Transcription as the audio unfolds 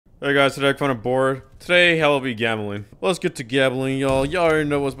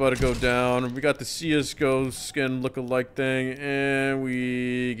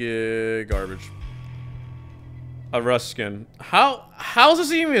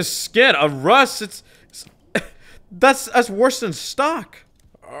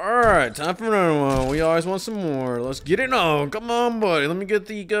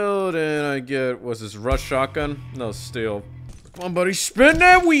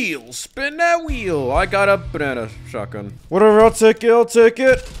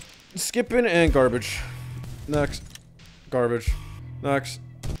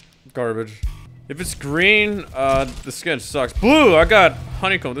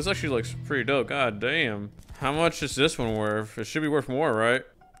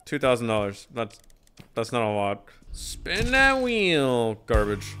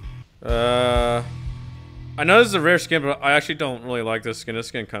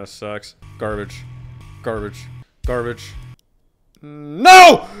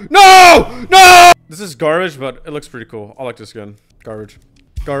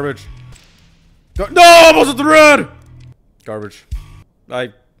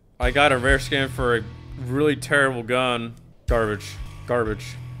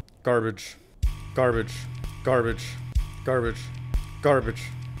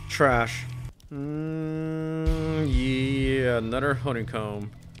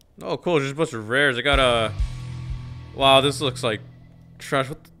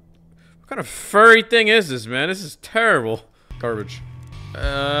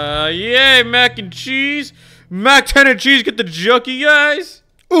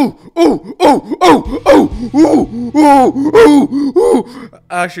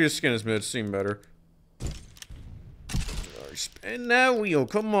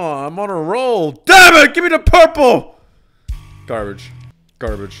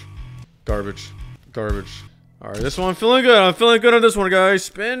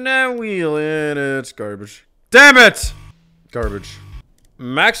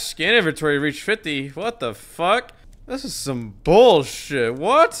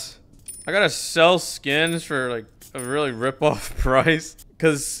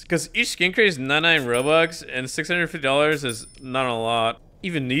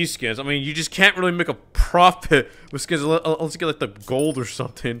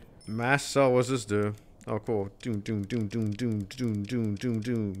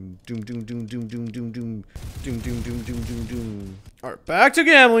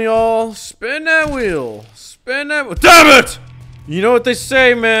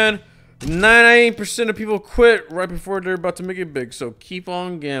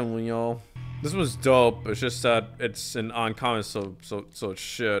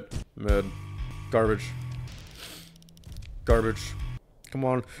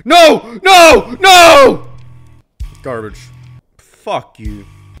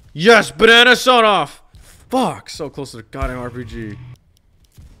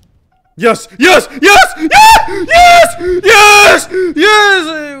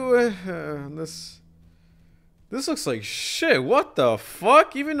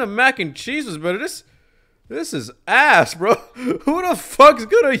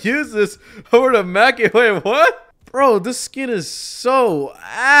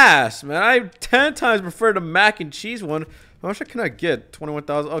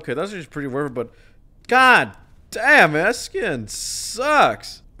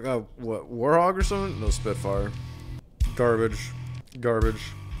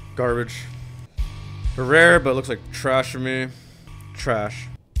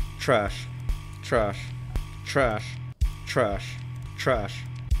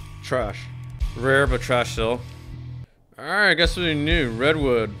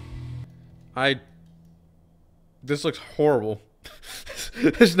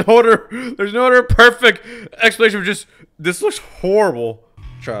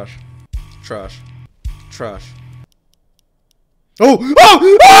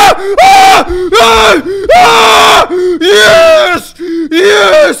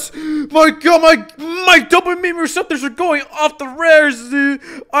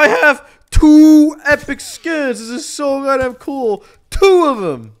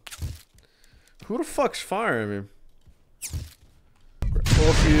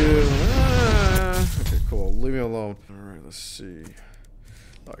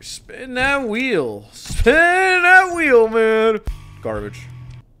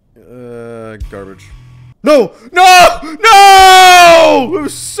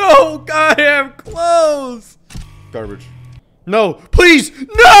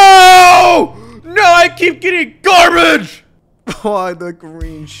find the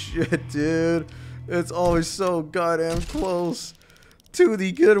green shit, dude. It's always so goddamn close to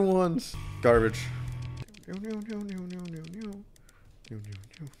the good ones. Garbage.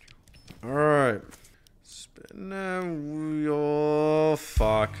 Alright. Spin that wheel. Oh,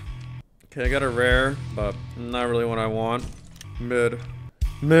 fuck. Okay, I got a rare, but not really what I want. Mid.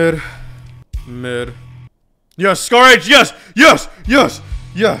 Mid. Mid. Yes, Scar H! Yes! Yes! Yes!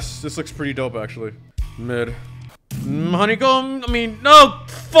 Yes! This looks pretty dope, actually. Mid. Honeycomb? I mean, no!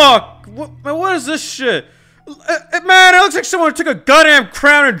 Fuck! What is this shit? Man, it looks like someone took a goddamn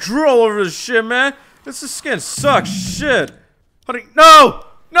crown and drew all over this shit, man. This skin sucks. Shit. Honey, no!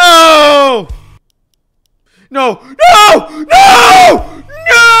 No! No! No! No!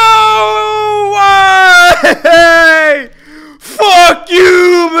 No! Why? Fuck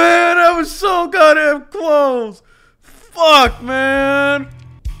you, man! I was so goddamn close. Fuck, man.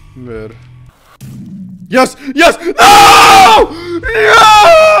 Mid. Yes! Yes! No! No!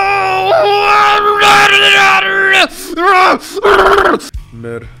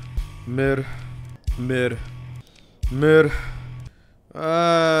 Mid. Mid. Mid. Mid.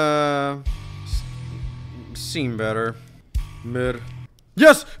 Seem better. Mid.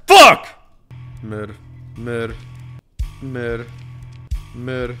 Yes! Fuck! Mid. Mid. Mid.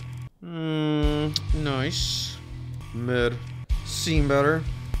 Mid. Nice. Mid. Seem better.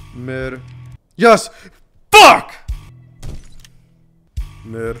 Mid. Yes! Fuck!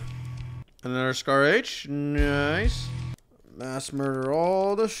 Mid. Another Scar H. Nice. Mass murder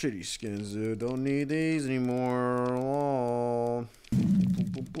all the shitty skins, dude. Don't need these anymore. Oh. Boom,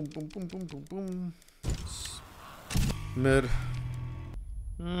 boom, boom, boom, boom, boom, boom, boom. Mid.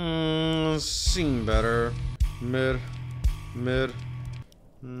 Seem better. Mid. Mid.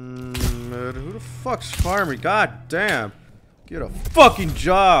 Mid. Who the fuck's firing me? God damn. Get a fucking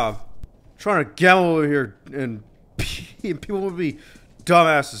job. I'm trying to gamble over here and people will be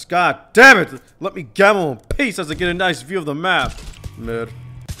dumbasses. God damn it! Let me gamble in peace as I get a nice view of the map. Mid.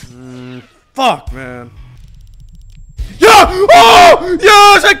 Fuck, man. Yeah! Oh!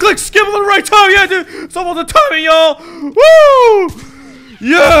 Yes! I clicked skip at the right time! Yeah, dude! It's almost the timing, y'all! Woo!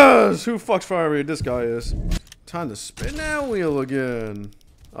 Yes! Who fucks fire me? This guy is. Time to spin that wheel again.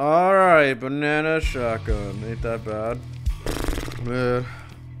 Alright, banana shotgun. Ain't that bad. Mid.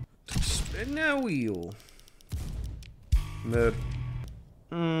 Spin that wheel. Mid.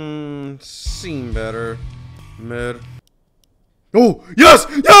 Seem better. Mid. Oh, yes!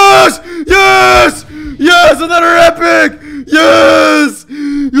 Yes! Yes! Yes! Another epic! Yes!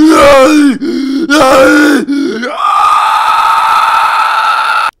 Yes!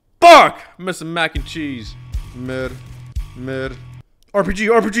 Fuck! I'm missing mac and cheese. Mid. Mid. RPG,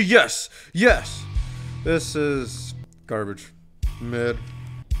 RPG, yes! Yes! This is garbage. Mid.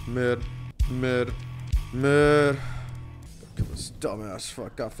 Mid. Mid. Mid. Kill this dumbass.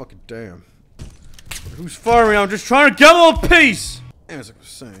 Fuck. God fucking damn. Who's firing me? I'm just trying to get a little peace! As I was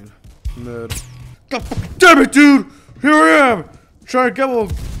saying. Mid. God fucking damn it, dude! Here I am! Trying to get a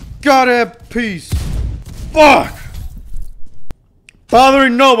little goddamn peace. Fuck!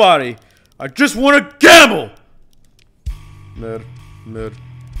 Bothering nobody. I just want to gamble! Mid. Mid.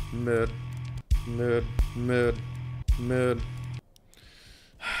 Mid. Mid. Mid. Mid.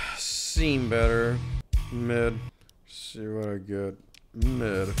 Seem better. Mid. See what I get.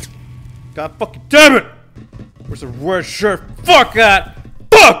 Mid. God fucking damn it! Where's the red shirt? Fuck that!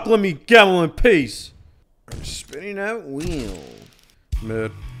 Fuck! Let me gamble in peace. I'm spinning that wheel.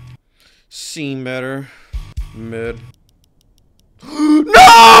 Mid. Seem better. Mid. No!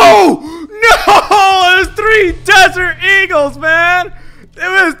 No! There's 3 Desert Eagles, man! There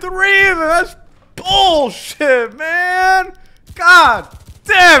was 3 of them. That's bullshit, man! God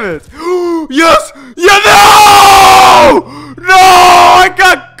damn it! Yes! Yeah, no! No! I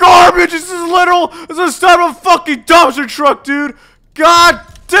got garbage! This is literal! This is the start of a fucking dumpster truck, dude! God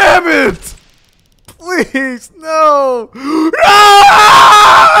damn it! Please, no! No!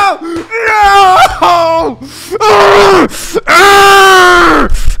 No!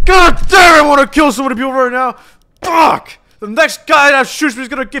 God damn it! I want to kill so many people right now! Fuck! The next guy that shoots me is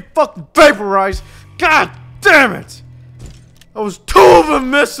gonna get fucking vaporized! God damn it! I was 2 of them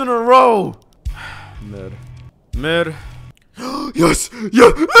missed in a row! Mid. Mid. Yes!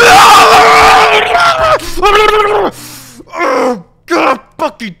 Yes! Oh, God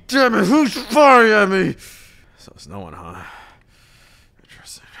fucking damn it! Who's firing at me? So it's no one, huh?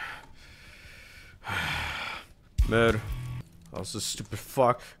 Interesting. Mid. Oh, this is stupid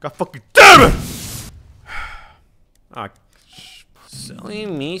fuck. God fucking damn it! Ah,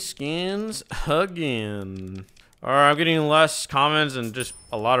 selling me skins again. Alright, I'm getting less comments and just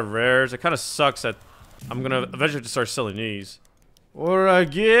a lot of rares. It kind of sucks that I'm gonna eventually just start selling these. What did I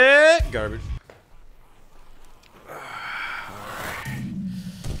get? Garbage. Alright.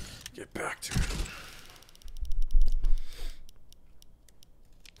 Get back to it.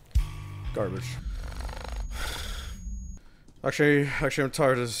 Garbage. Actually, I'm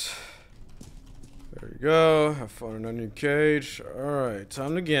tired of this. There you go. Have fun in a new cage. Alright,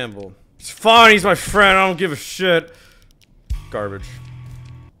 time to gamble. It's fine, he's my friend. I don't give a shit. Garbage.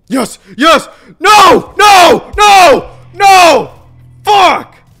 Yes! Yes! No! No! No! No!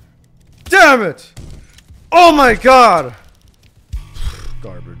 Fuck! Damn it! Oh my god!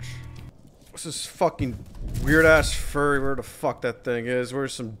 Garbage. What's this fucking weird ass furry? Where the fuck that thing is?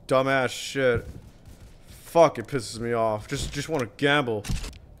 Where's some dumbass shit? Fuck, it pisses me off. Just want to gamble.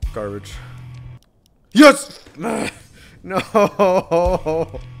 Garbage. Yes! No!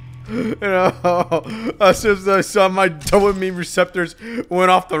 No! As soon as I saw my dopamine receptors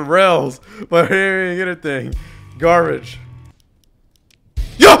went off the rails, but I didn't even get a thing. Garbage.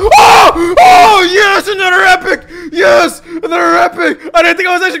 Yeah! Oh! Oh! Yes! Another epic! Yes! Another epic! I didn't think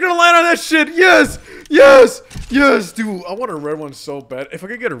I was actually gonna land on that shit! Yes! Yes! Yes! Dude, I want a red one so bad. If I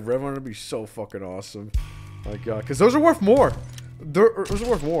could get a red one, it'd be so fucking awesome. My god, because those are worth more. Those are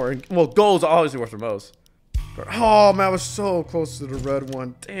worth more. And, well, gold's obviously worth the most. Oh man, I was so close to the red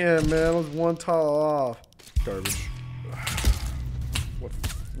one. Damn man, I was one tile off. Garbage.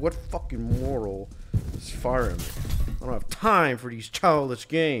 What fucking moral is firing me? I don't have time for these childish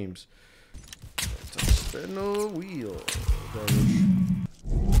games. Spin the wheel. Garbage.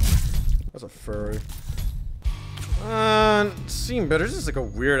 That's a furry. Seem better. This is like a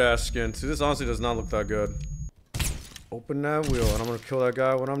weird ass skin too. This honestly does not look that good. Open that wheel and I'm gonna kill that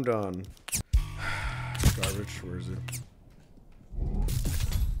guy when I'm done. Garbage. Where is it?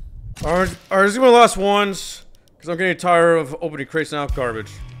 Alright, these are my last ones. Because I'm getting tired of opening crates now.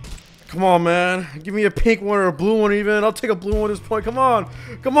 Garbage. Come on, man. Give me a pink one or a blue one even. I'll take a blue one at this point. Come on.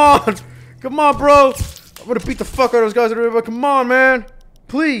 Come on. Come on, bro. I'm gonna beat the fuck out of those guys. But come on, man.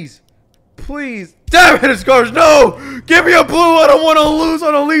 Please. Please. Damn it, it's garbage. No. Give me a blue. I don't want to lose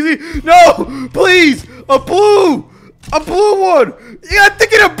on a lazy. No. Please. A blue. A blue one! Yeah, I'm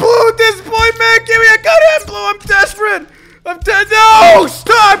thinking of blue at this point, man! Give me a goddamn blue! I'm desperate! I'm dead! No!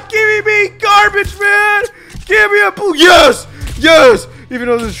 Stop giving me garbage, man! Give me a blue! Yes! Yes! Even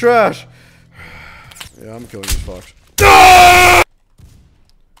though this is trash. Yeah, I'm killing these fucks. Ah!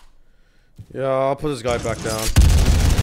 Yeah, I'll put this guy back down.